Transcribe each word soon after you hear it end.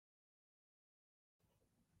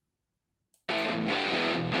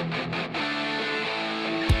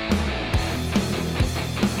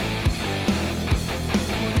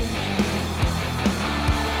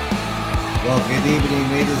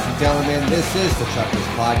evening, ladies and gentlemen. This is the Truckers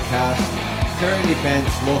Podcast. Current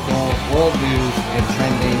events, local, world news, and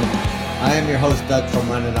trending. I am your host, Doug from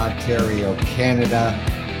London, Ontario, Canada.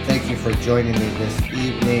 Thank you for joining me this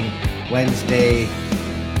evening, Wednesday,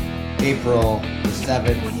 April the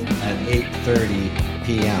 7th at 8:30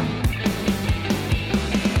 p.m.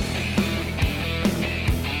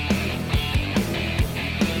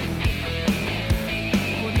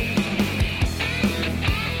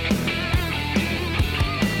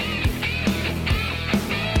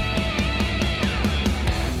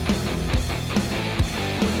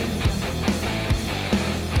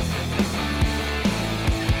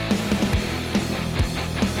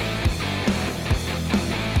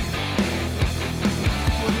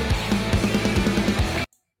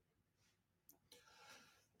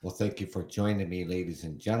 Well, thank you for joining me, ladies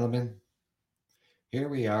and gentlemen. Here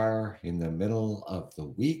we are in the middle of the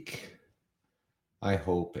week. I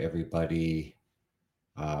hope everybody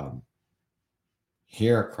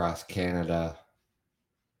here across Canada,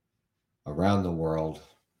 around the world,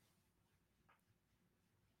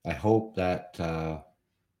 I hope that,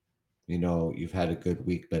 you've had a good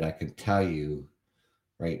week, but I can tell you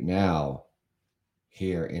right now,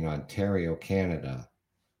 here in Ontario, Canada,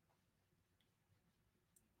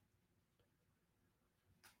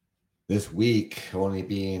 this week, only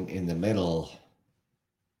being in the middle,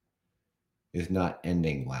 is not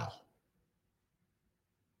ending well.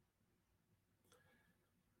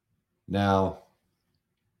 Now,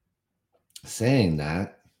 saying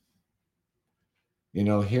that,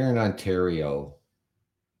 here in Ontario,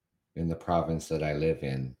 in the province that I live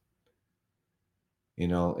in,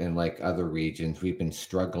 and like other regions, we've been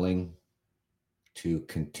struggling to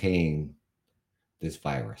contain this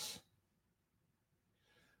virus.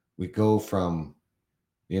 We go from,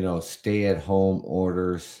 stay-at-home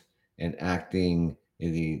orders and acting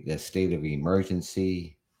in the state of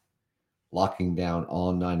emergency, locking down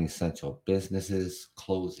all non-essential businesses,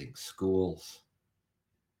 closing schools,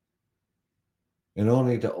 and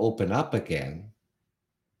only to open up again.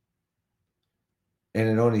 And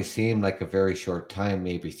it only seemed like a very short time,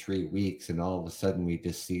 maybe 3 weeks, and all of a sudden we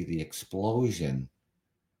just see the explosion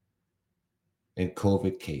in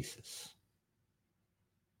COVID cases.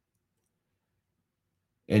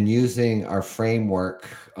 And using our framework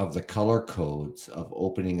of the color codes of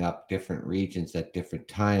opening up different regions at different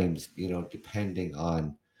times, depending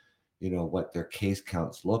on, what their case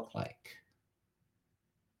counts look like,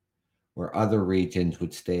 where other regions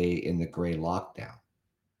would stay in the gray lockdown,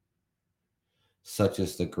 such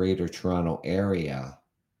as the Greater Toronto Area,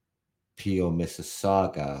 Peel,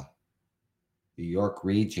 Mississauga, the York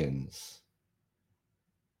regions.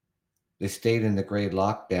 They stayed in the gray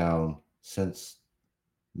lockdown since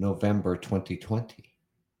November 2020.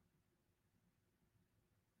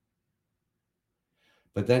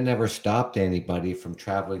 But that never stopped anybody from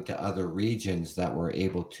traveling to other regions that were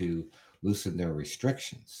able to loosen their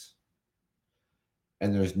restrictions.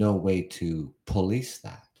 And there's no way to police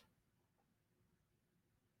that.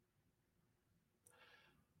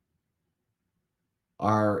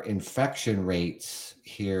 Our infection rates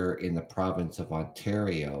here in the province of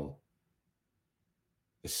Ontario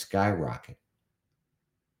is skyrocketing.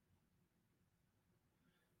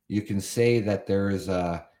 You can say that there is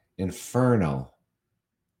a inferno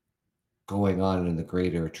going on in the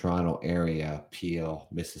Greater Toronto Area, Peel,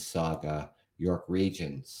 Mississauga, York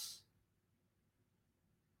regions.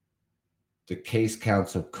 The case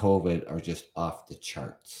counts of COVID are just off the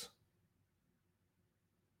charts.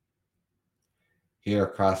 Here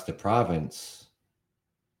across the province,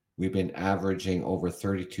 we've been averaging over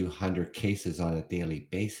 3,200 cases on a daily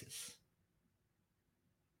basis.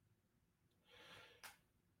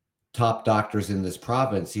 Top doctors in this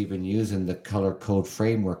province, even using the color code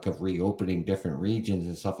framework of reopening different regions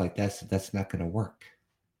and stuff like that, so that's not going to work.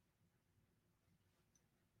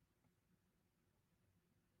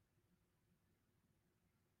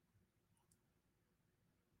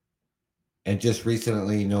 And just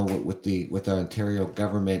recently, with the Ontario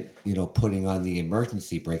government, putting on the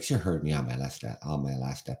emergency brakes, you heard me on my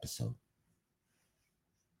last episode.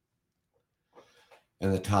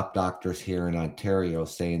 And the top doctors here in Ontario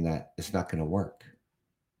saying that it's not going to work.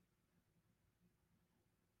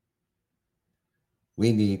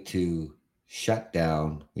 We need to shut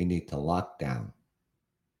down. We need to lock down.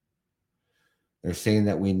 They're saying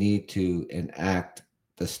that we need to enact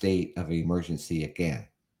the state of emergency again.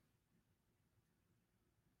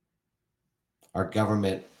 Our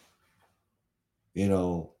government,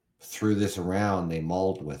 threw this around. They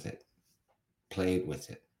mulled with it, played with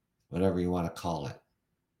it, whatever you want to call it.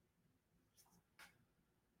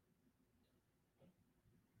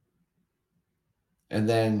 And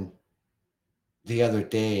then the other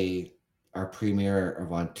day, our Premier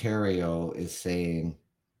of Ontario is saying,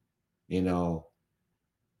 you know,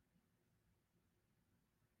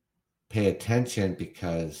 pay attention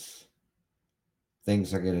because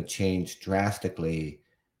things are going to change drastically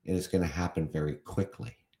and it's going to happen very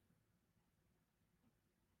quickly.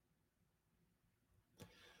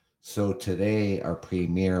 So today, our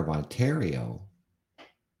Premier of Ontario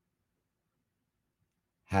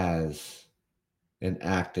has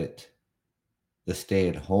enacted the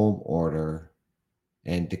stay-at-home order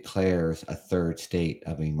and declares a third state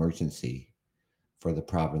of emergency for the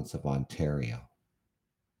province of Ontario.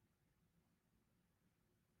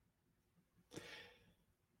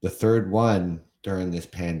 The third one during this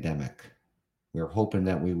pandemic. We were hoping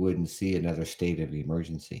that we wouldn't see another state of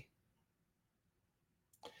emergency.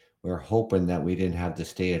 We were hoping that we didn't have the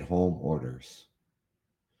stay-at-home orders.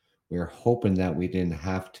 We were hoping that we didn't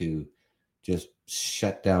have to just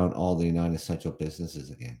shut down all the non-essential businesses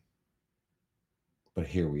again. But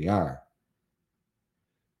here we are.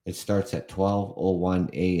 It starts at 12:01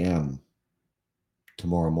 a.m.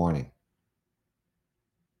 tomorrow morning.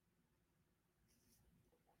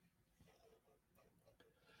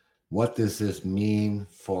 What does this mean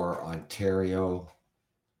for Ontario?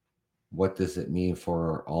 What does it mean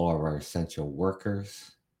for all of our essential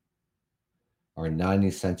workers, our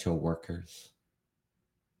non-essential workers,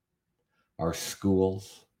 our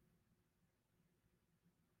schools,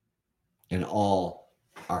 and all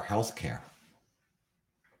our healthcare?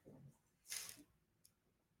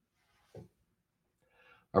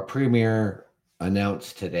 Our Premier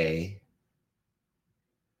announced today,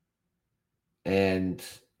 and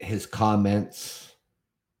his comments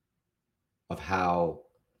of how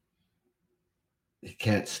he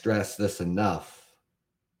can't stress this enough,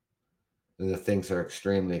 and the things are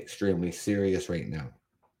extremely, extremely serious right now.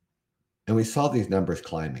 And we saw these numbers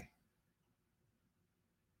climbing.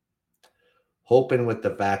 Hoping with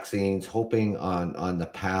the vaccines, hoping on the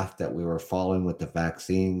path that we were following with the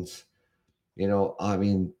vaccines. I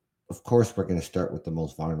mean, of course, we're going to start with the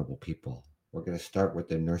most vulnerable people. We're going to start with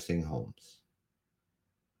the nursing homes.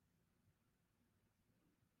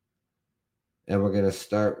 And we're going to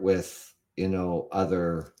start with,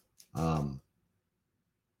 other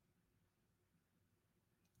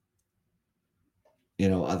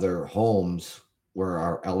other homes where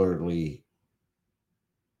our elderly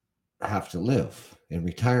have to live, in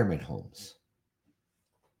retirement homes.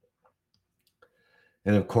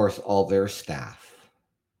 And of course, all their staff,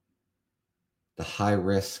 the high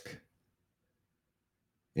risk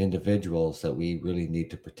individuals that we really need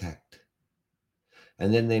to protect.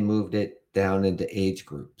 And then they moved it down into age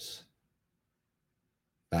groups.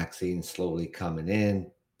 Vaccines slowly coming in,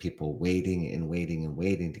 people waiting and waiting and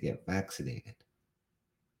waiting to get vaccinated.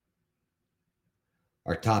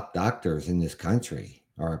 Our top doctors in this country,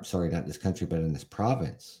 or I'm sorry, not this country, but in this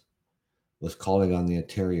province, was calling on the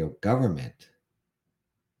Ontario government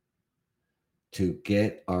to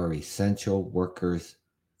get our essential workers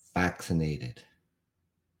vaccinated.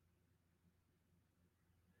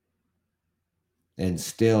 And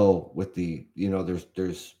still with the,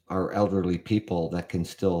 there's our elderly people that can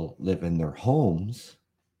still live in their homes,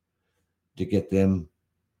 to get them,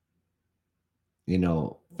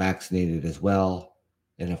 vaccinated as well.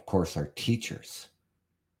 And of course, our teachers.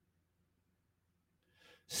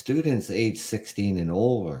 Students age 16 and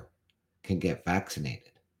older can get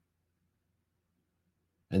vaccinated.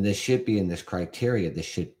 And this should be in this criteria. This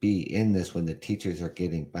should be in this when the teachers are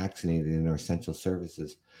getting vaccinated in our essential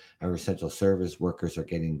services. Our essential service workers are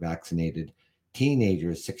getting vaccinated.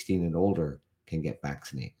 Teenagers 16 and older can get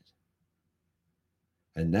vaccinated.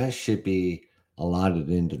 And that should be allotted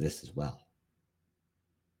into this as well.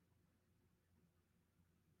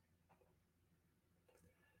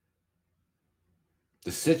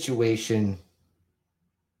 The situation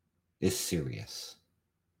is serious.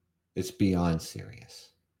 It's beyond serious.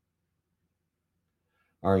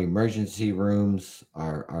 Our emergency rooms,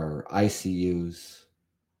 our ICUs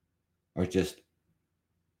are just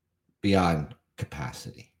beyond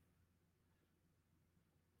capacity.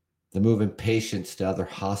 They're moving patients to other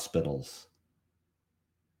hospitals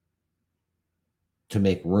to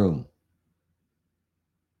make room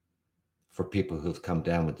for people who've come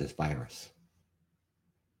down with this virus.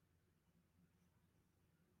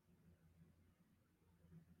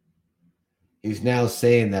 He's now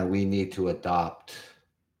saying that we need to adopt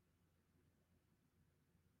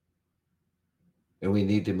and we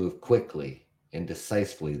need to move quickly and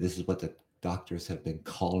decisively. This is what the doctors have been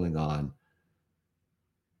calling on.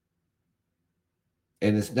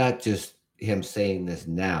 And it's not just him saying this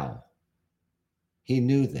now. He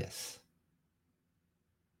knew this.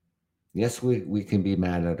 Yes, we can be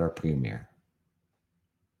mad at our premier.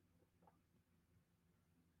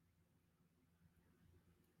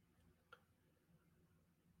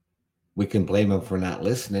 We can blame him for not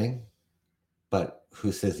listening, but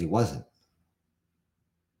who says he wasn't?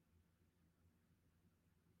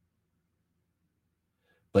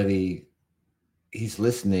 But he's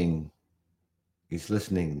listening. He's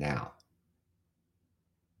listening now,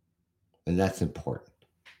 and that's important.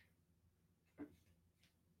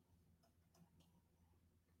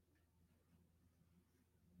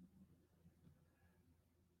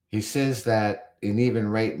 He says that, and even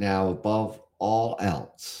right now, above all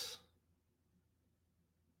else,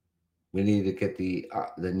 we need to get the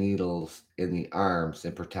needles in the arms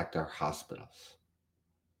and protect our hospitals.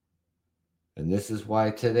 And this is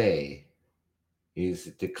why today he's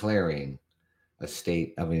declaring a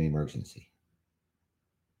state of an emergency.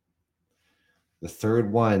 The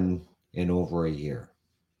third one in over a year.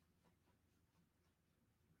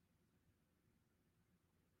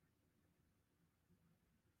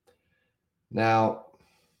 Now,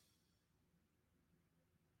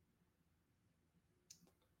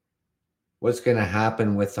 what's going to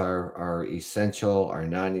happen with our essential, our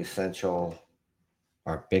non-essential,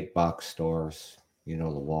 our big box stores, the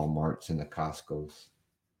Walmarts and the Costcos?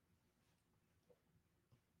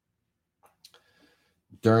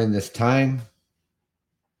 During this time,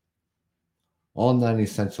 all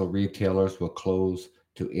non-essential retailers will close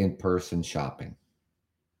to in-person shopping.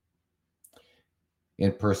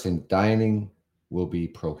 In-person dining will be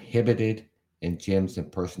prohibited, and gyms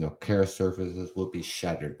and personal care services will be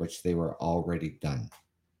shuttered, which they were already done.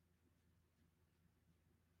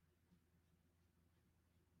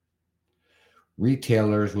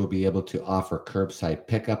 Retailers will be able to offer curbside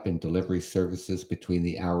pickup and delivery services between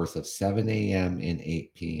the hours of 7 a.m. and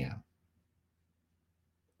 8 p.m.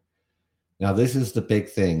 Now, this is the big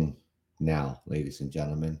thing now, ladies and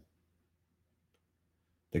gentlemen.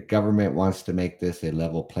 The government wants to make this a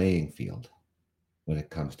level playing field when it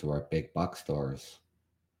comes to our big box stores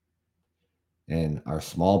and our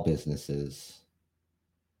small businesses.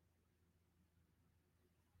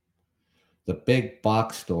 The big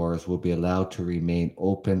box stores will be allowed to remain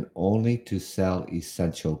open only to sell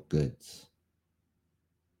essential goods.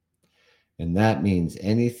 And that means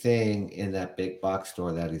anything in that big box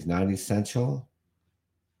store that is not essential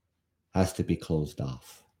has to be closed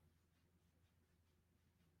off.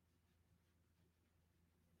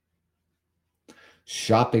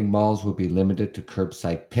 Shopping malls will be limited to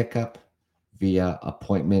curbside pickup via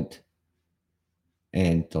appointment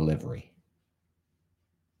and delivery.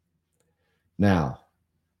 Now,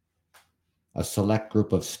 a select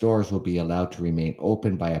group of stores will be allowed to remain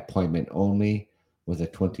open by appointment only with a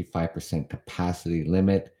 25% capacity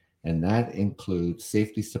limit, and that includes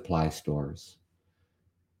safety supply stores,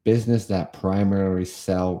 business that primarily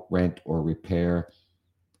sell, rent, or repair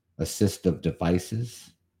assistive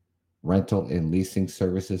devices, rental and leasing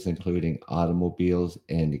services, including automobiles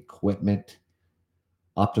and equipment,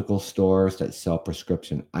 optical stores that sell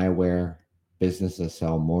prescription eyewear, businesses that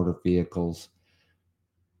sell motor vehicles,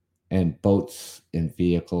 and boats and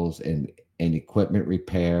vehicles and equipment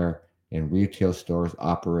repair, and retail stores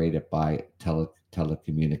operated by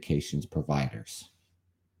telecommunications providers.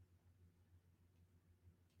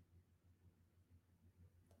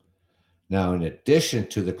 Now, in addition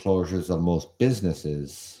to the closures of most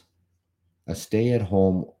businesses, a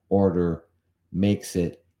stay-at-home order makes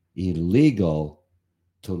it illegal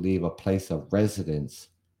to leave a place of residence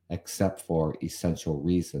except for essential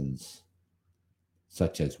reasons,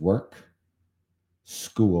 such as work,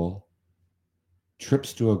 school,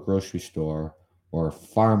 trips to a grocery store or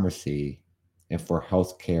pharmacy, and for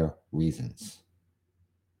healthcare reasons.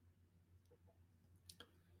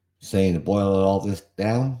 Saying to boil all this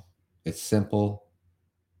down, it's simple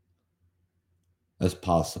as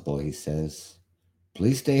possible, he says.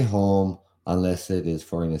 Please stay home unless it is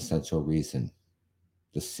for an essential reason.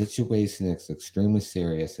 The situation is extremely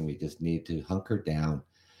serious and we just need to hunker down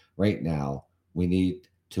right now. We need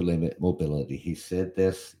to limit mobility. He said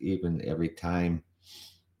this even every time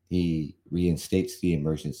he reinstates the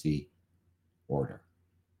emergency order.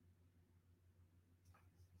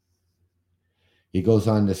 He goes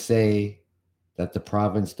on to say that the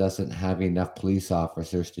province doesn't have enough police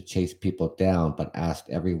officers to chase people down, but asked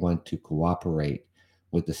everyone to cooperate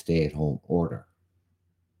with the stay-at-home order.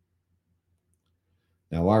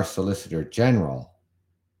 Now, our Solicitor General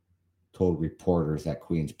told reporters at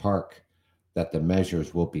Queen's Park that the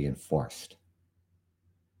measures will be enforced.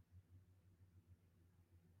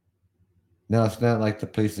 Now, it's not like the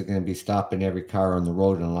police are going to be stopping every car on the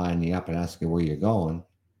road and lining you up and asking where you're going.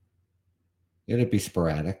 It'll be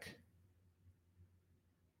sporadic.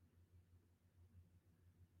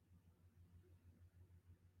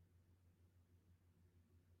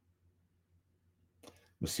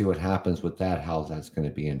 We'll see what happens with that, how that's going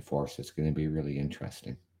to be enforced. It's going to be really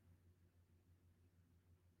interesting.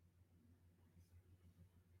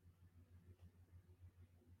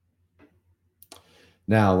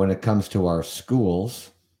 Now, when it comes to our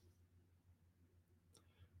schools,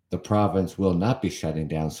 the province will not be shutting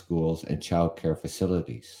down schools and childcare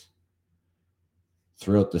facilities.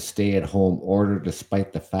 Throughout the stay-at-home order,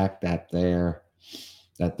 despite the fact that there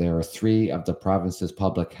are three of the province's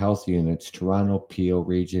public health units, Toronto, Peel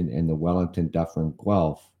Region, and the Wellington, Dufferin,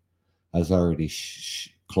 Guelph, has already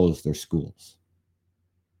closed their schools.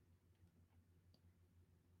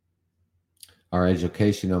 Our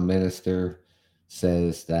educational minister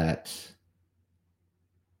says that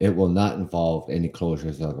it will not involve any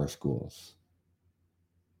closures of our schools.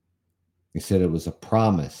 He said it was a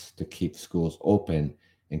promise to keep schools open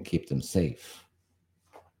and keep them safe.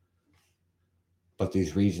 But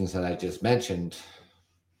these regions that I just mentioned,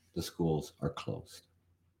 the schools are closed.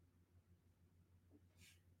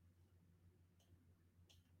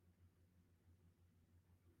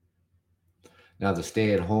 Now, the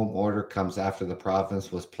stay-at-home order comes after the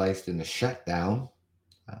province was placed in a shutdown.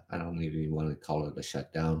 I don't even want to call it a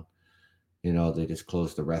shutdown. You know, they just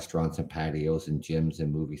closed the restaurants and patios and gyms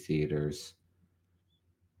and movie theaters.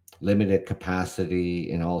 Limited capacity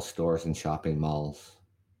in all stores and shopping malls.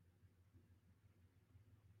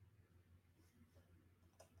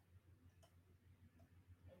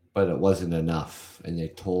 But it wasn't enough, and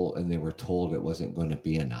they were told it wasn't going to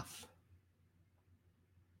be enough.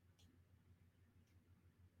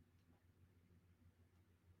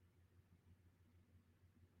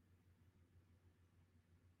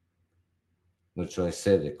 Which I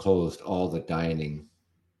said, it closed all the dining,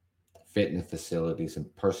 fitness facilities,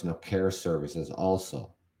 and personal care services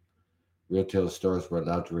also. Retail stores were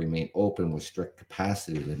allowed to remain open with strict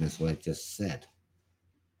capacity limits, what I just said.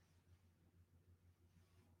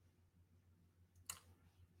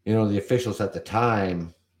 You know, the officials at the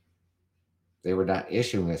time, they were not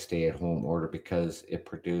issuing a stay-at-home order because it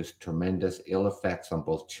produced tremendous ill effects on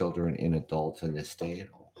both children and adults. And the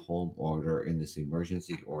stay-at-home order and this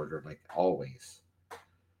emergency order, like always,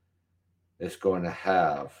 is going to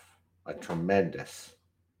have a tremendous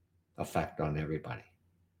effect on everybody.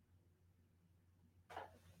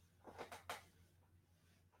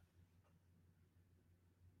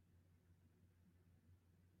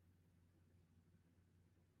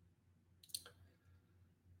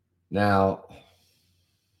 Now,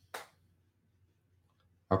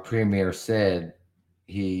 our premier said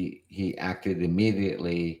he acted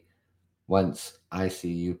immediately once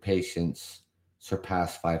ICU patients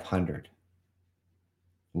surpassed 500.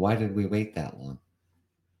 Why did we wait that long?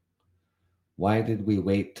 Why did we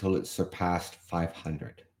wait till it surpassed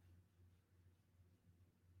 500?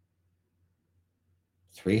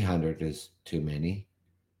 300 is too many.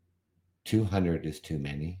 200 is too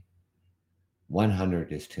many.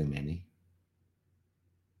 100 is too many.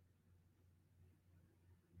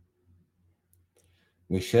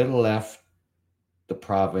 We should have left the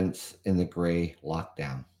province in the gray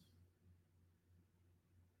lockdown,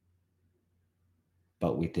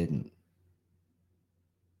 but we didn't.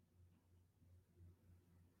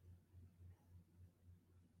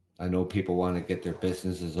 I know people want to get their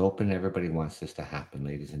businesses open. Everybody wants this to happen,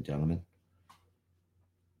 ladies and gentlemen.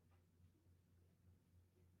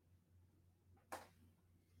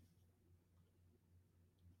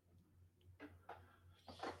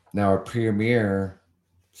 Now, our premier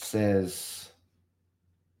says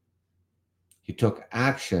he took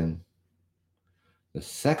action the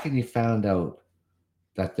second he found out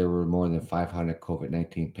that there were more than 500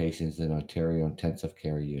 COVID-19 patients in Ontario intensive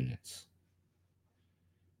care units.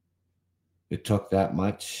 It took that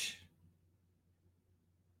much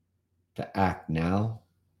to act now.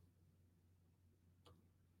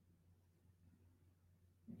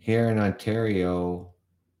 Here in Ontario,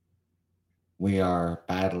 we are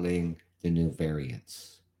battling the new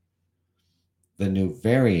variants. The new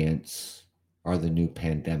variants are the new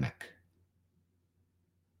pandemic.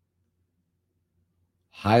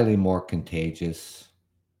 Highly more contagious,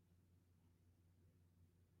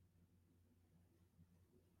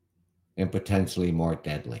 and potentially more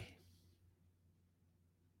deadly.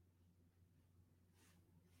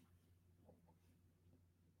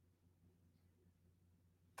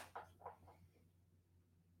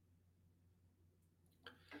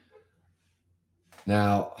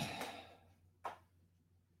 Now,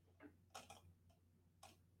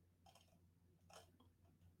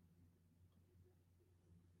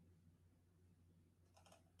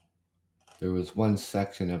 there was one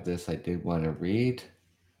section of this I did want to read.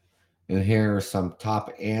 And here are some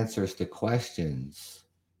top answers to questions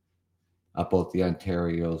about the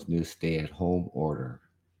Ontario's new stay-at-home order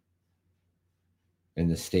in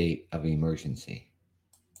the state of emergency.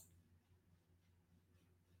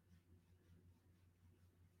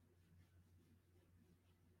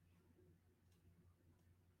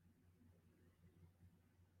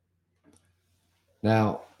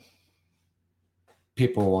 Now,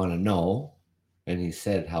 people want to know, and he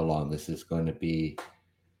said how long this is going to be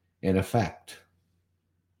in effect.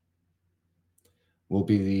 Will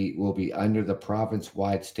be under the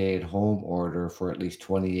province-wide stay-at-home order for at least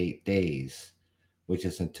 28 days, which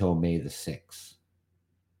is until May the 6th.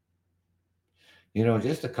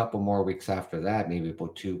 Just a couple more weeks after that, maybe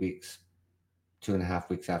about 2 weeks, 2.5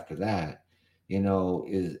 weeks after that,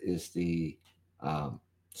 is the um,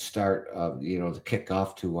 start of the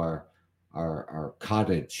kickoff to our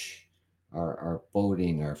cottage, our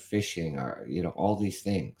boating, our fishing, our all these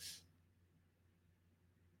things.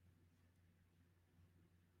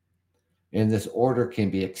 And this order can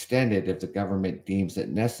be extended if the government deems it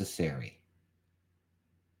necessary,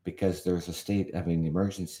 because there's a state of an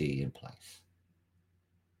emergency in place.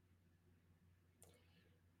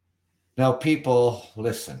 Now, people,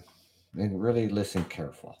 listen, and really listen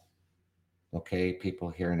careful. Okay, people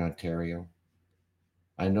here in Ontario,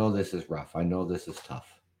 I know this is rough. I know this is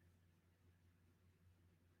tough.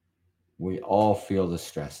 We all feel the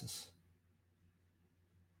stresses.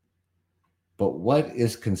 But what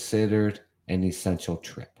is considered an essential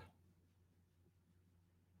trip?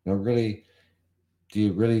 Now, really, do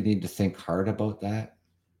you really need to think hard about that?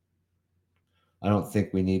 I don't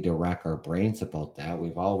think we need to rack our brains about that.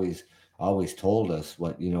 We've always told us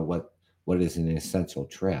what is an essential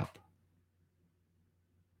trip.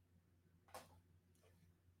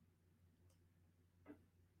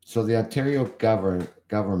 So the Ontario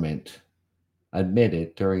government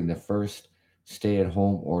admitted during the first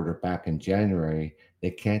stay-at-home order back in January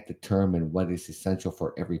they can't determine what is essential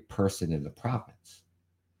for every person in the province.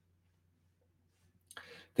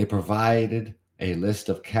 They provided a list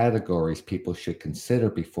of categories people should consider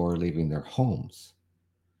before leaving their homes,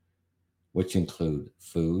 which include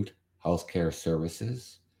food, healthcare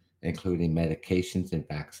services, including medications and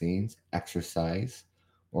vaccines, exercise,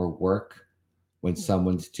 or work when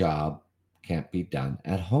someone's job can't be done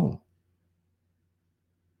at home.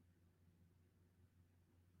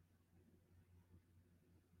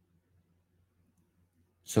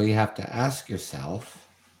 So you have to ask yourself,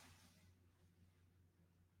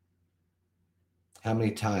 how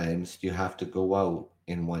many times do you have to go out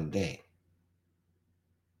in one day?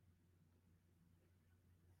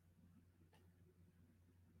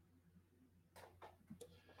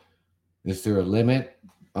 Is there a limit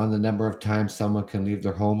on the number of times someone can leave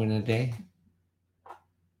their home in a day?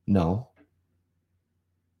 No.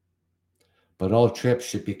 But all trips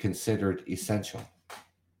should be considered essential.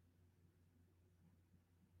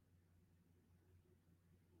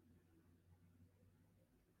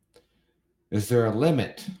 Is there a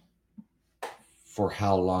limit for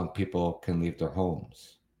how long people can leave their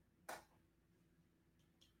homes?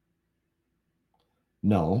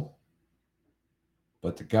 No.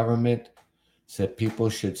 But the government said people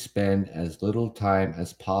should spend as little time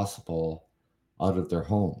as possible out of their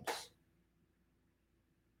homes.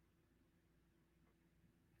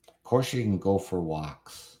 Of course, you can go for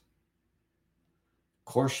walks.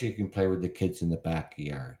 Of course, you can play with the kids in the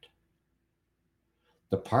backyard.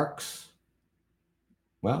 The parks,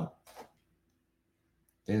 well,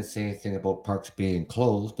 they didn't say anything about parks being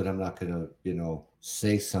closed, but I'm not going to,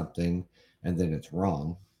 say something and then it's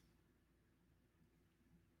wrong.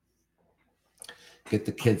 Get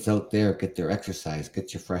the kids out there, get their exercise,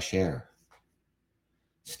 get your fresh air.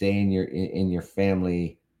 Stay in your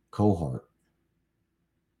family cohort.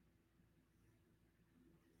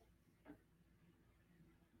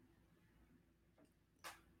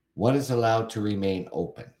 What is allowed to remain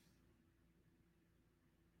open?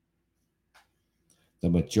 The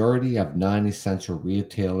majority of non-essential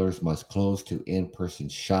retailers must close to in-person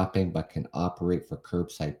shopping but can operate for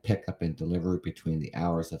curbside pickup and delivery between the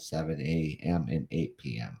hours of 7 a.m. and 8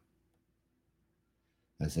 p.m.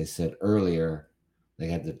 As I said earlier, they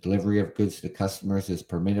have the delivery of goods to customers is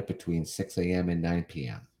permitted between 6 a.m. and 9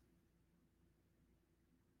 p.m.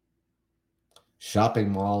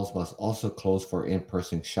 Shopping malls must also close for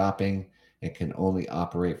in-person shopping and can only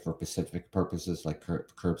operate for specific purposes like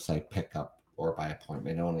curbside pickup or by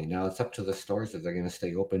appointment only. Now it's up to the stores if they're going to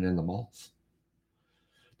stay open in the malls.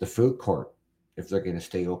 The food court, if they're going to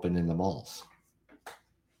stay open in the malls.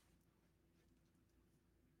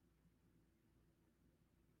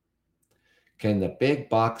 Can the big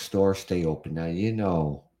box store stay open?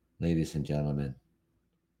 Now, ladies and gentlemen,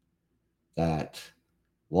 that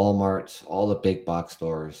Walmart's, all the big box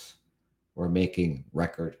stores were making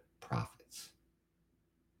record profits.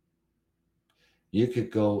 You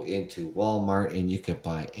could go into Walmart and you could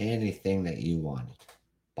buy anything that you wanted.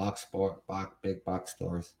 Big box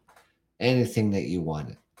stores, anything that you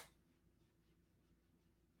wanted.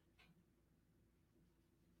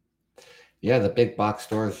 Yeah, the big box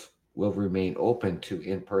stores will remain open to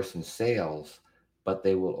in-person sales, but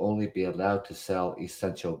they will only be allowed to sell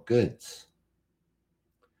essential goods,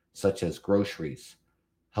 such as groceries,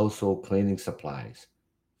 household cleaning supplies,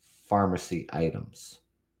 pharmacy items.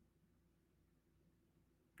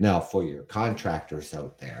 Now, for your contractors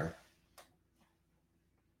out there,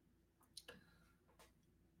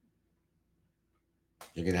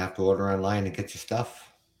 you're going to have to order online and get your stuff.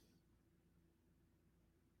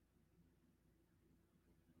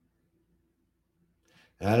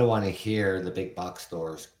 And I don't want to hear the big box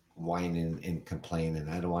stores whining and complaining.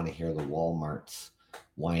 I don't want to hear the Walmarts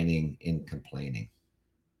whining and complaining.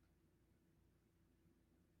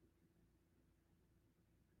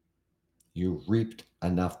 You reaped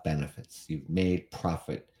enough benefits. You've made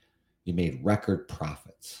profit. You made record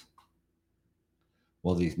profits.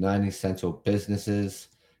 Well, these non-essential businesses,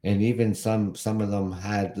 and even some of them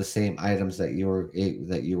had the same items that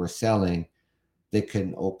you were selling, they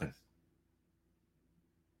couldn't open.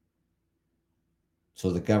 So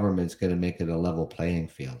the government's going to make it a level playing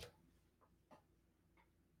field.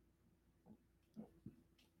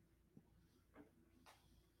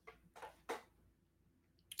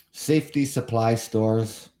 Safety supply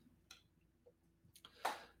stores,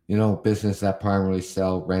 business that primarily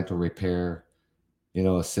sell, rent, or repair,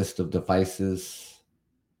 assistive devices,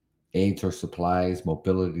 aids or supplies,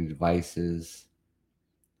 mobility devices,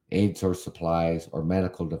 aids or supplies, or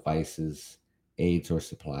medical devices, aids or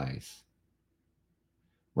supplies.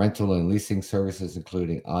 Rental and leasing services,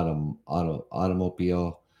 including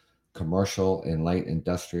automobile, commercial, and light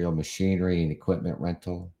industrial machinery and equipment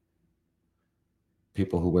rental.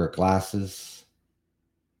 People who wear glasses,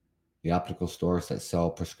 the optical stores that sell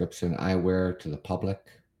prescription eyewear to the public,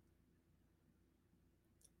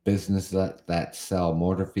 businesses that sell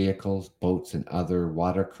motor vehicles, boats, and other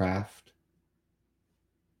watercraft,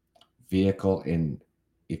 vehicle and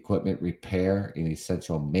equipment repair and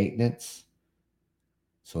essential maintenance,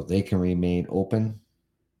 so they can remain open,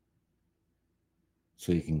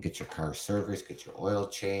 so you can get your car serviced, get your oil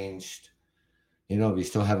changed. If you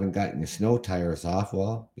still haven't gotten your snow tires off,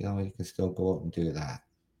 well, you can still go out and do that.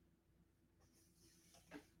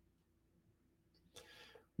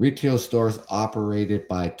 Retail stores operated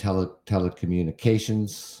by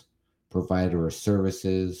telecommunications provider of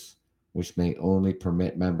services, which may only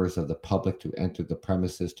permit members of the public to enter the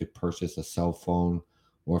premises to purchase a cell phone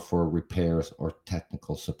or for repairs or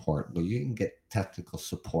technical support. Well, you can get technical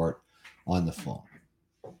support on the phone.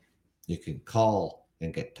 You can call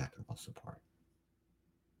and get technical support.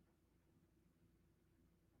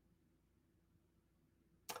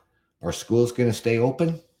 Are schools going to stay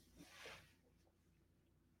open?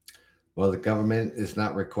 Well, the government is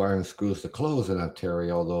not requiring schools to close in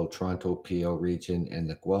Ontario, although Toronto, Peel region, and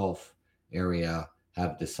the Guelph area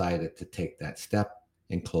have decided to take that step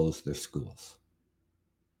and close their schools.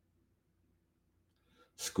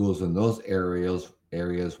 Schools in those areas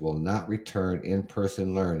will not return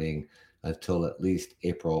in-person learning until at least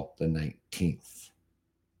April the 19th.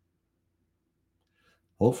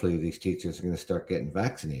 Hopefully, these teachers are going to start getting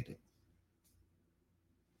vaccinated.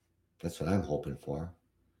 That's what I'm hoping for.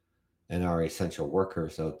 And our essential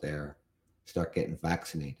workers out there start getting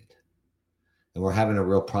vaccinated. And we're having a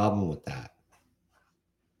real problem with that.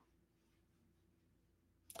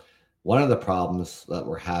 One of the problems that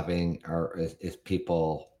we're having is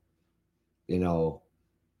people,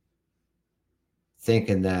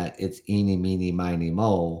 thinking that it's eeny, meeny, miny,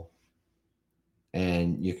 mo,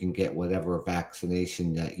 and you can get whatever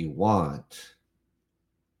vaccination that you want.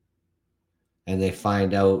 And they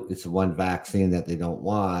find out it's one vaccine that they don't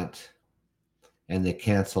want, and they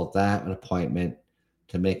cancel that appointment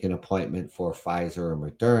to make an appointment for Pfizer or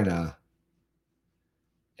Moderna.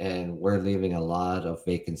 And we're leaving a lot of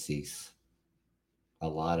vacancies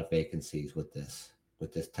with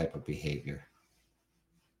this type of behavior.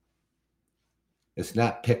 It's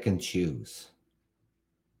not pick and choose.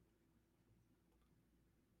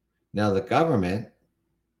 Now, the government,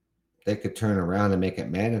 they could turn around and make it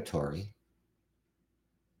mandatory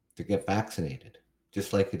to get vaccinated,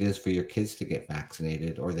 just like it is for your kids to get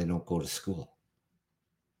vaccinated, or they don't go to school.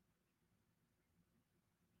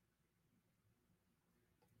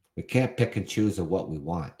 We can't pick and choose of what we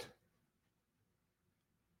want.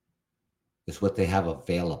 It's what they have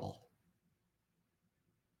available.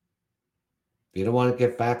 If you don't want to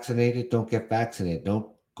get vaccinated, don't get vaccinated. Don't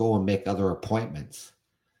go and make other appointments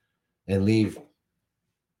and leave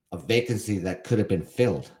a vacancy that could have been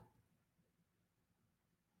filled.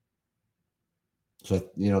 So,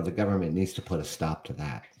 the government needs to put a stop to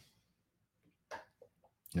that.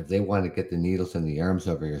 If they want to get the needles in the arms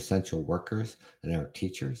of our essential workers and our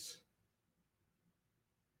teachers,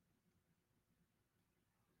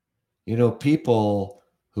 people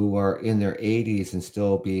who are in their 80s and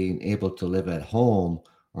still being able to live at home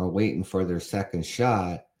are waiting for their second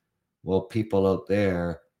shot. Well, people out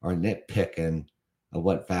there are nitpicking of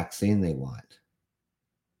what vaccine they want.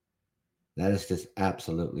 That is just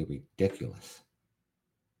absolutely ridiculous.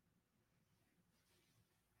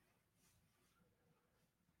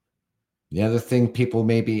 The other thing people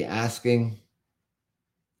may be asking,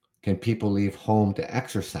 can people leave home to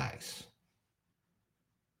exercise?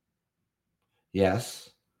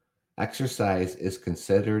 Yes, exercise is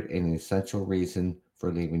considered an essential reason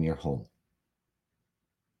for leaving your home.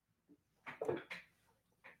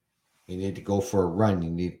 You need to go for a run. You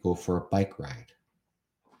need to go for a bike ride.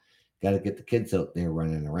 Got to get the kids out there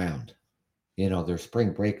running around. Their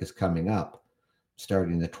spring break is coming up,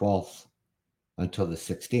 starting the 12th until the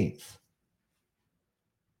 16th,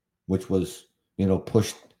 which was,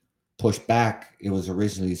 pushed back. It was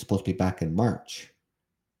originally supposed to be back in March.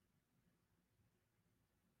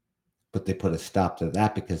 But they put a stop to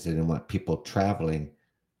that because they didn't want people traveling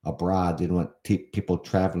abroad. They didn't want people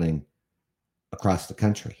traveling across the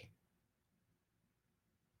country.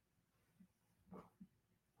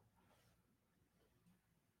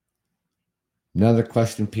 Another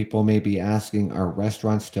question people may be asking, are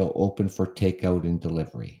restaurants still open for takeout and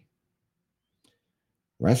delivery?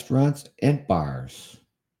 Restaurants and bars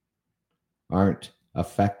aren't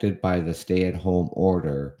affected by the stay-at-home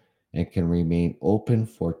order and can remain open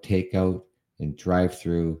for takeout and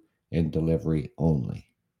drive-through and delivery only.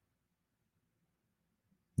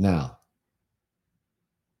 Now,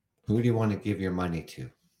 who do you want to give your money to? Do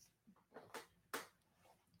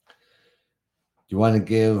you want to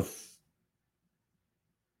give,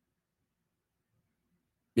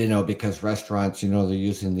 because restaurants, they're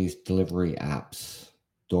using these delivery apps,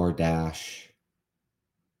 DoorDash,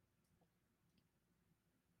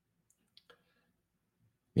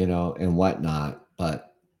 and whatnot.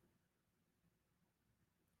 But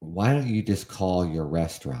why don't you just call your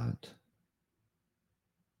restaurant?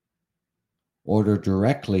 Order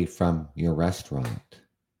directly from your restaurant.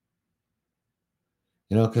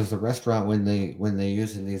 Because the restaurant, when they're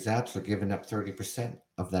using these apps, are giving up 30%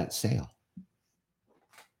 of that sale.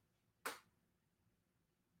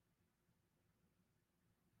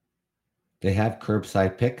 They have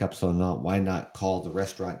curbside pickup, so why not call the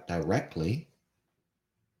restaurant directly?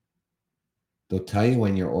 They'll tell you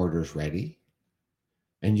when your order's ready,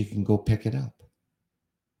 and you can go pick it up.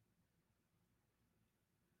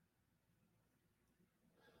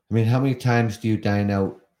 I mean, how many times do you dine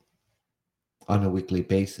out on a weekly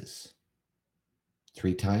basis?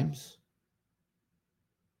 3 times?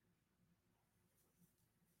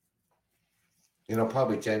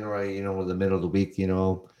 Probably generally, in the middle of the week,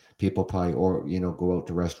 people probably, go out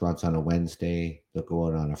to restaurants on a Wednesday, they'll go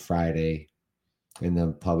out on a Friday, and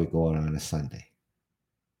then probably go out on a Sunday,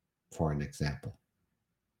 for an example.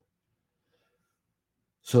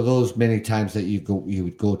 So those many times that you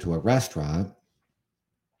would go to a restaurant,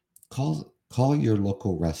 call your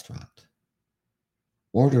local restaurant.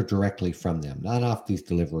 Order directly from them, not off these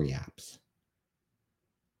delivery apps.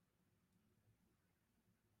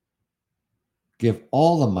 Give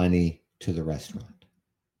all the money to the restaurant.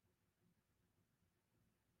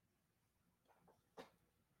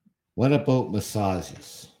 What about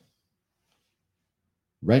massages?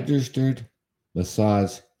 Registered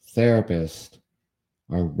massage therapists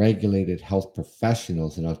are regulated health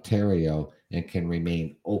professionals in Ontario and can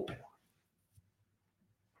remain open.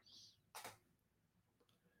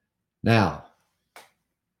 Now,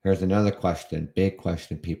 here's another question, big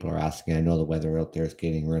question people are asking. I know the weather out there is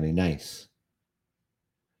getting really nice.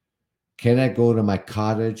 Can I go to my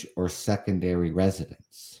cottage or secondary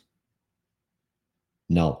residence?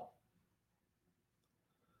 No.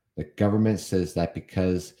 The government says that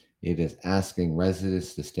because it is asking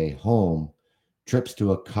residents to stay home, trips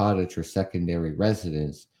to a cottage or secondary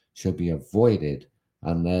residence should be avoided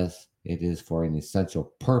unless it is for an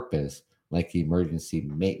essential purpose like emergency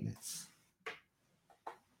maintenance.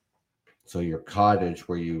 So your cottage,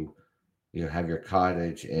 where you have your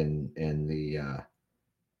cottage in the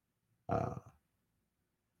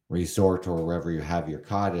resort or wherever you have your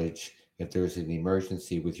cottage, if there's an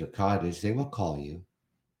emergency with your cottage, they will call you.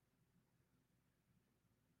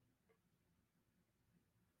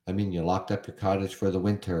 I mean, you locked up your cottage for the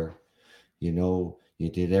winter. You know, you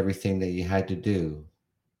did everything that you had to do.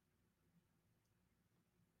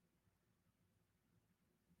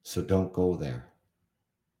 So don't go there.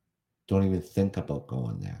 Don't even think about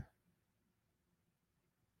going there.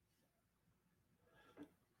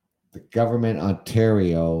 The government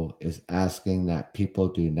Ontario is asking that people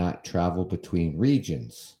do not travel between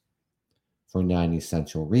regions for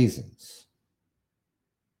non-essential reasons.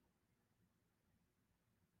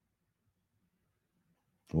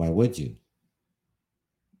 Why would you?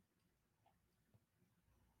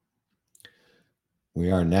 We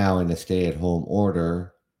are now in a stay-at-home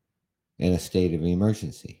order and a state of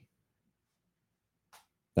emergency.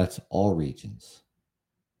 That's all regions.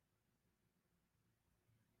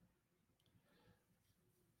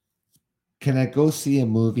 Can I go see a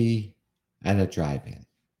movie at a drive-in?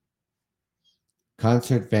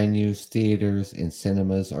 Concert venues, theaters, and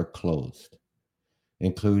cinemas are closed,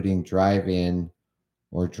 including drive-in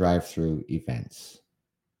or drive-through events.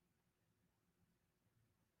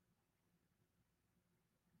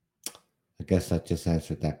 I guess I just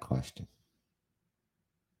answered that question.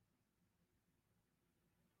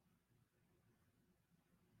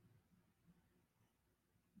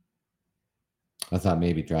 I thought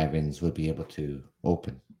maybe drive-ins would be able to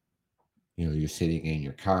open. You know, you're sitting in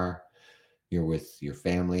your car, you're with your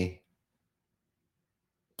family.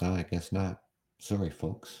 Oh, I guess not. Sorry,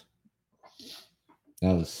 folks.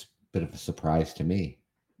 That was a bit of a surprise to me.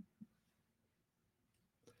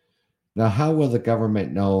 Now, how will the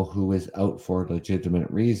government know who is out for legitimate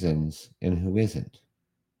reasons and who isn't?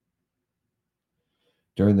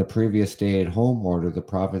 During the previous stay-at-home order, the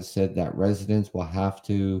province said that residents will have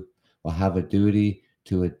a duty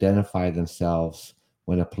to identify themselves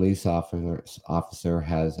when a police officer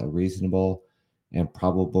has a reasonable and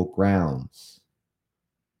probable grounds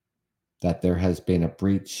that there has been a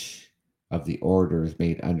breach of the orders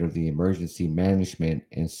made under the Emergency Management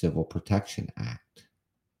and Civil Protection Act.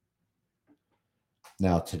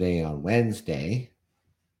 Now, today on Wednesday,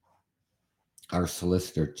 our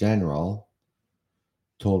Solicitor General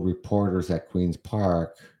told reporters at Queen's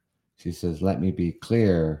Park, she says, "Let me be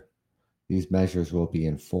clear, these measures will be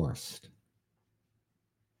enforced."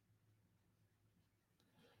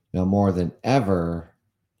 Now, more than ever,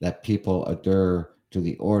 that people adhere to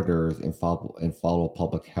the orders and follow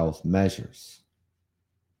public health measures.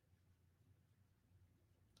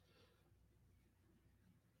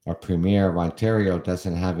 Our Premier of Ontario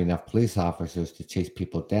doesn't have enough police officers to chase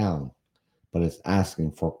people down, but is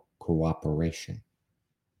asking for cooperation.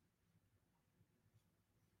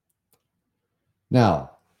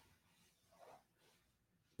 Now,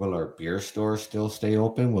 will our beer stores still stay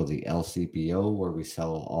open? Will the LCBO, where we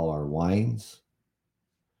sell all our wines?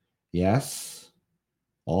 Yes,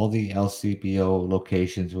 all the LCBO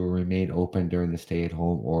locations will remain open during the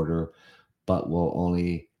stay-at-home order, but will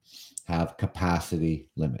only have capacity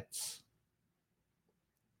limits.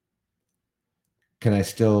 Can I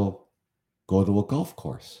still go to a golf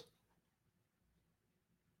course?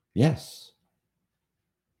 Yes.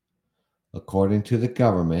 According to the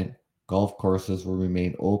government, golf courses will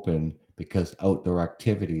remain open because outdoor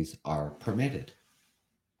activities are permitted.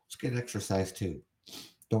 Let's get exercise too.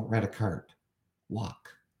 Don't rent a cart. Walk.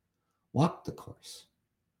 Walk the course.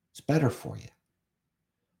 It's better for you.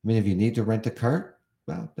 I mean, if you need to rent a cart,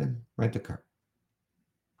 well, then rent a cart.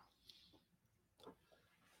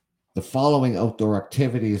 The following outdoor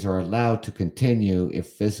activities are allowed to continue if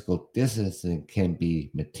physical distancing can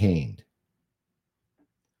be maintained.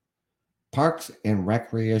 Parks and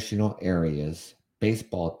recreational areas,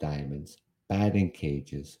 baseball diamonds, batting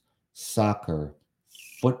cages, soccer,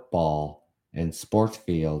 football and sports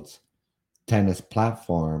fields, tennis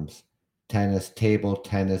platforms, tennis, table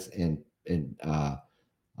tennis, and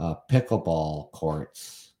pickleball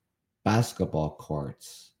courts, basketball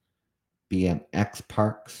courts, BMX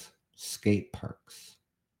parks, skate parks,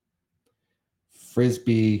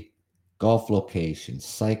 frisbee golf locations,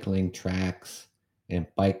 cycling tracks and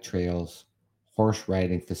bike trails, horse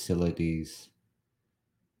riding facilities,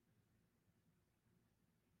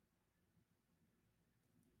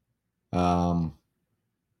 now,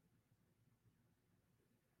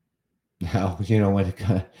 when it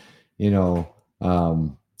comes,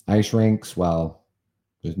 ice rinks, well,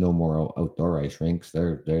 there's no more outdoor ice rinks.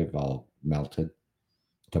 They've all melted.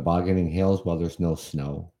 Tobogganing hills, well, there's no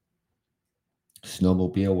snow.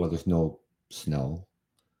 Snowmobile, well, there's no snow.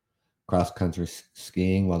 Cross country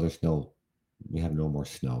skiing, well, we have no more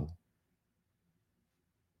snow.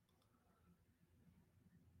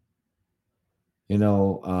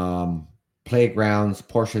 Playgrounds,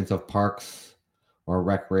 portions of parks or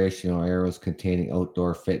recreational areas containing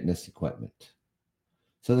outdoor fitness equipment.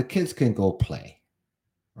 So the kids can go play,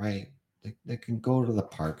 right? They can go to the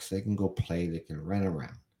parks, they can go play, they can run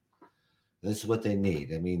around. This is what they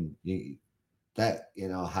need. I mean, that,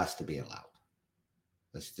 has to be allowed.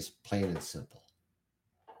 That's just plain and simple.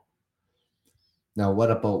 Now,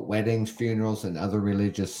 what about weddings, funerals, and other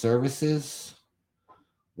religious services?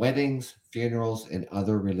 Weddings, funerals, and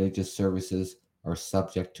other religious services are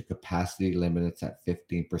subject to capacity limits at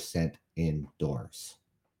 15% indoors.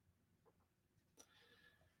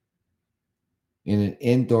 In an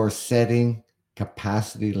indoor setting,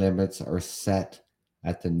 capacity limits are set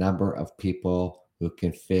at the number of people who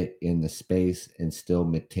can fit in the space and still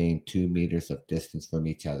maintain 2 meters of distance from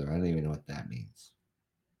each other. I don't even know what that means.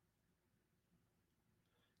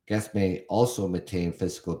 Guests may also maintain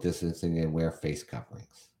physical distancing and wear face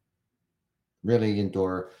coverings. Really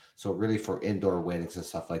indoor, so really for indoor weddings and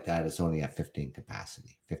stuff like that, it's only at 15%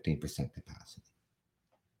 capacity.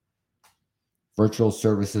 Virtual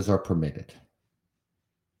services are permitted.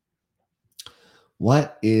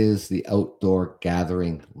 What is the outdoor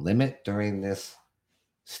gathering limit during this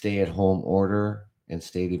stay-at-home order and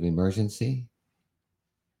state of emergency?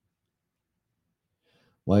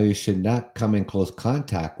 While you should not come in close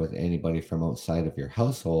contact with anybody from outside of your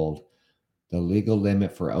household, the legal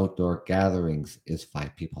limit for outdoor gatherings is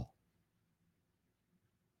 5 people.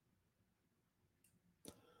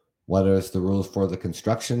 What is the rules for the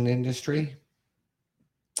construction industry?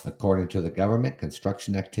 According to the government,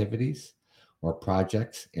 construction activities or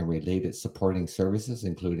projects and related supporting services,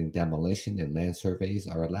 including demolition and land surveys,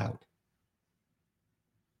 are allowed.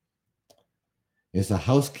 Is a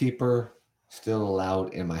housekeeper still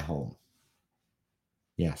allowed in my home?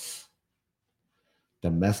 Yes.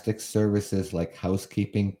 Domestic services like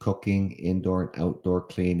housekeeping, cooking, indoor and outdoor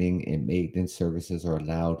cleaning, and maintenance services are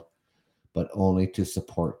allowed, but only to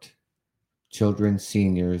support children,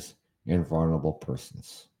 seniors, and vulnerable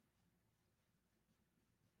persons.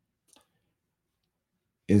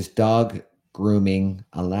 Is dog grooming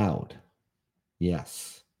allowed?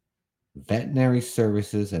 Yes. Veterinary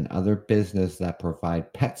services and other business that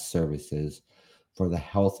provide pet services for the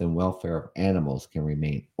health and welfare of animals can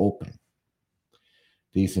remain open.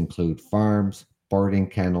 These include farms, boarding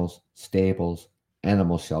kennels, stables,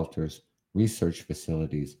 animal shelters, research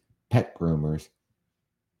facilities, pet groomers,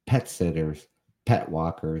 pet sitters, pet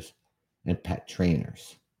walkers, and pet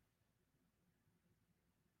trainers.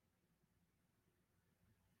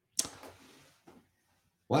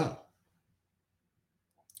 Well,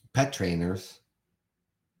 pet trainers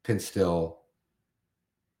can still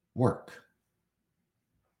work.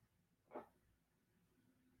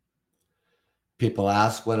 People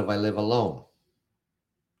ask, what if I live alone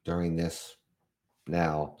during this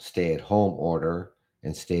now stay-at-home order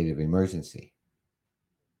and state of emergency?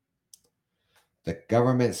 The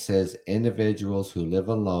government says individuals who live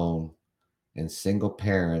alone and single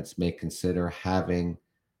parents may consider having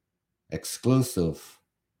exclusive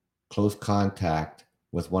close contact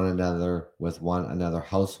with one another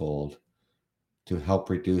household to help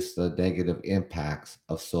reduce the negative impacts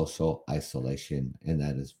of social isolation, and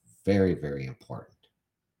that is very, very important.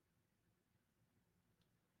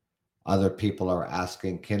 Other people are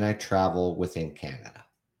asking, can I travel within Canada?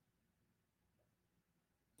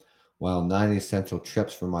 While non-essential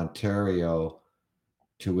trips from Ontario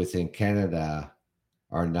to within Canada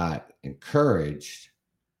are not encouraged,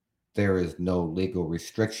 there is no legal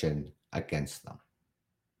restriction against them.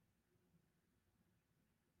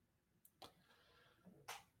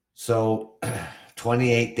 So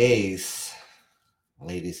 28 days,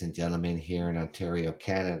 ladies and gentlemen, here in Ontario,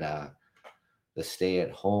 Canada, the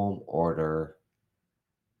stay-at-home order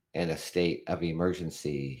and a state of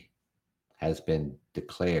emergency has been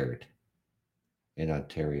declared in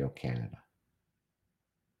Ontario, Canada.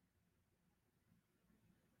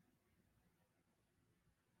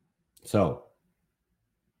 So,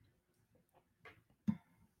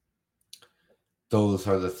 those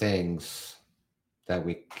are the things that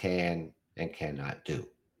we can and cannot do.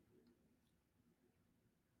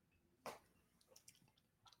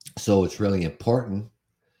 So it's really important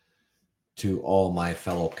to all my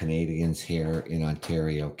fellow Canadians here in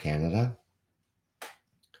Ontario, Canada,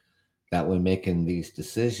 that when making these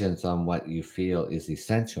decisions on what you feel is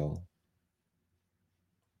essential,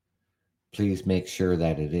 please make sure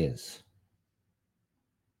that it is.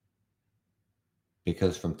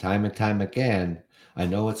 Because from time and time again, I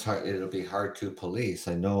know it's hard, it'll be hard to police.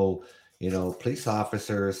 I know, police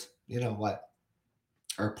officers,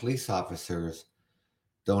 our police officers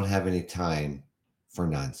don't have any time for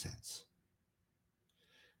nonsense.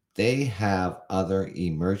 They have other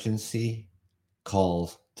emergency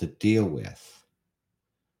calls to deal with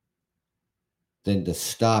than to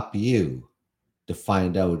stop you to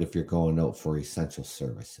find out if you're going out for essential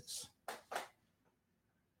services.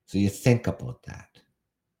 So you think about that.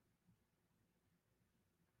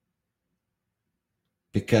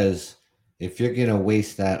 Because if you're going to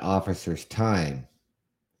waste that officer's time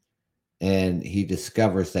and he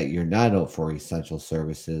discovers that you're not out for essential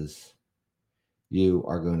services, you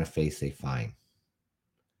are going to face a fine.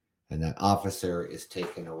 And that officer is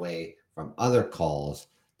taken away from other calls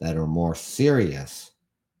that are more serious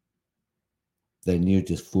than you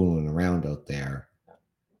just fooling around out there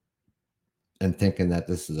and thinking that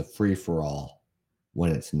this is a free-for-all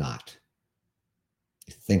when it's not.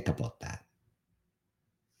 Think about that.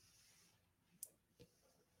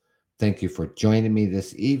 Thank you for joining me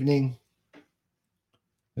this evening.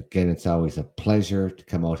 Again, it's always a pleasure to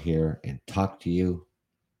come out here and talk to you.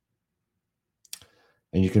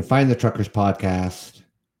 And you can find the Truckers Podcast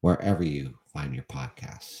wherever you find your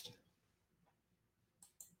podcast.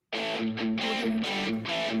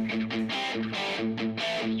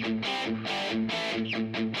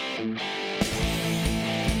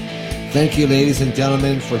 Thank you, ladies and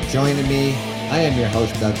gentlemen, for joining me. I am your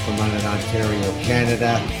host, Doug from London, Ontario,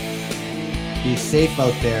 Canada. Be safe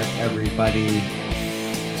out there, everybody.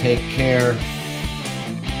 Take care.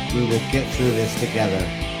 We will get through this together.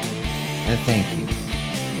 And thank you.